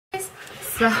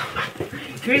So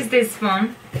here's this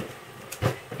one.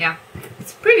 Yeah,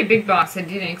 it's a pretty big box. I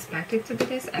didn't expect it to be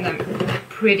this, and I'm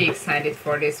pretty excited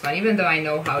for this one, even though I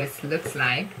know how it looks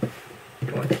like.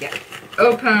 But yeah,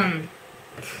 open.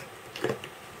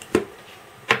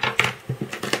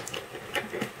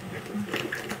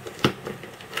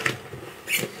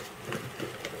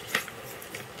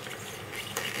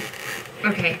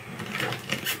 Okay.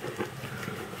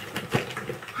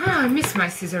 Oh, I miss my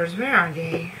scissors. Where are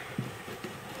they?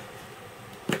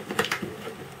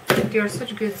 They are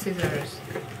such good scissors.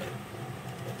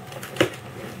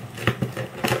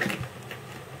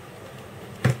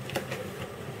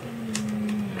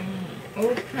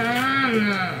 Open.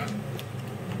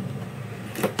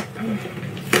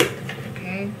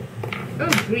 Okay.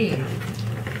 Oh, green.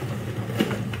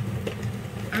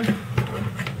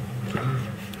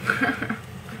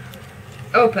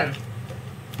 Open.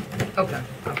 Open.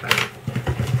 Open.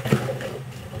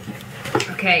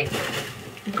 Okay.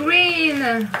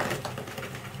 Green.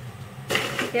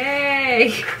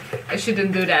 Yay! I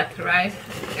shouldn't do that, right?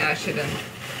 Yeah, I shouldn't.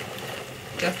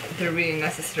 Just the really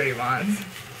necessary ones.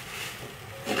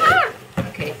 Ah!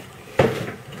 Okay.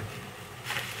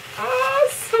 Oh,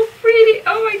 so pretty!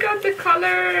 Oh my god, the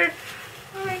color!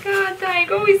 Oh my god,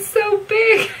 Daigo is so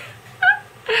big!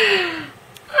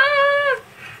 Ah!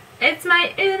 It's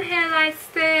my EunHae light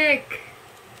stick!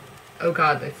 Oh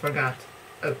god, I forgot.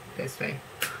 Oh, this way.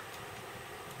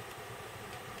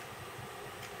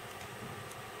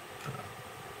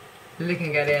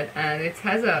 Looking at it, and it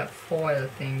has a foil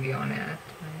thingy on it. Like,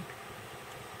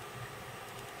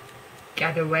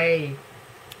 get away!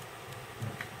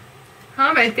 How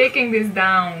am I taking this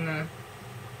down?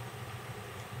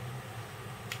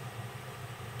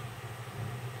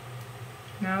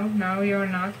 No, no, you're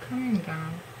not coming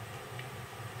down.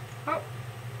 Oh.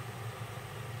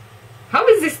 How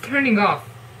is this turning off?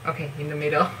 Okay, in the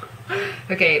middle.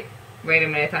 Okay, wait a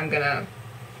minute, I'm gonna...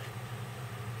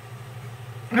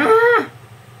 Ah!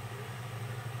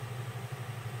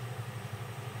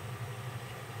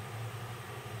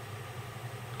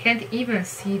 Can't even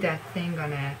see that thing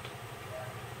on it.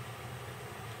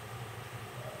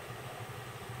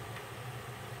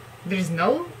 There's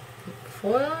no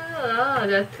foil?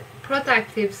 That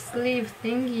protective sleeve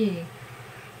thingy.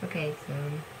 Okay, so...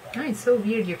 Oh, it's so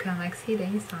weird, you can like see the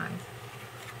inside.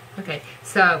 Okay,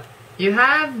 so you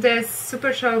have this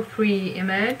Super Show free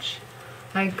image.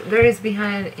 Like, there is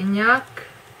behind EunHae,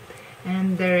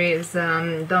 and there is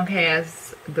HanChul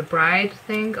as the bride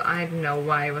thing. I don't know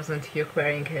why wasn't Hyuk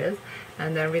wearing his.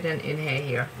 And then written EunHae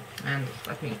here. And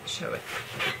let me show it.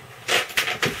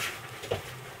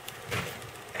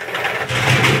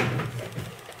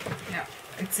 Yeah,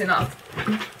 it's enough.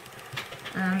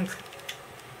 And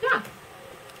yeah.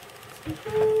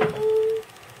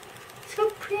 So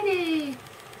pretty.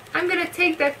 I'm gonna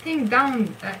take that thing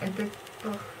down.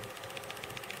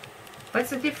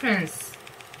 What's the difference?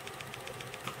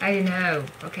 I don't know.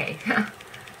 Okay.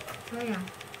 So yeah.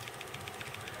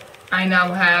 I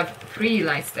now have 3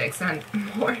 light sticks and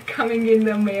more coming in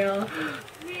the mail.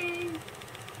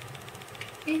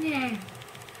 Yeah.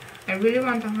 I really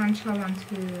want the HanChul one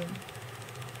too.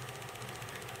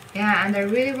 Yeah, and I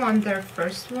really want their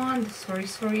first one, the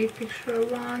sorry picture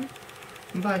one.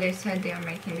 But they said they are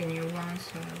making a new one,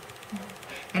 so...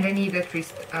 And I need at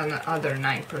least another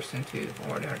 9% to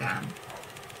order them.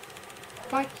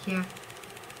 But yeah.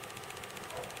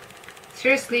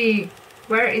 Seriously,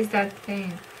 where is that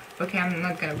thing? Okay, I'm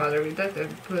not gonna bother with that. I'll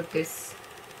put this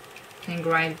thing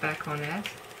right back on it,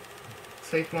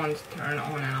 so it won't turn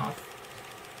on and off.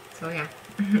 So yeah.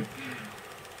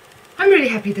 I'm really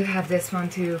happy to have this one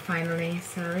too, finally.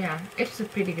 So yeah, it's a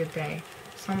pretty good day.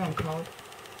 Someone called.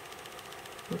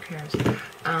 Who cares?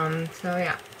 So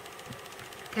yeah.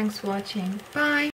 Thanks for watching. Bye!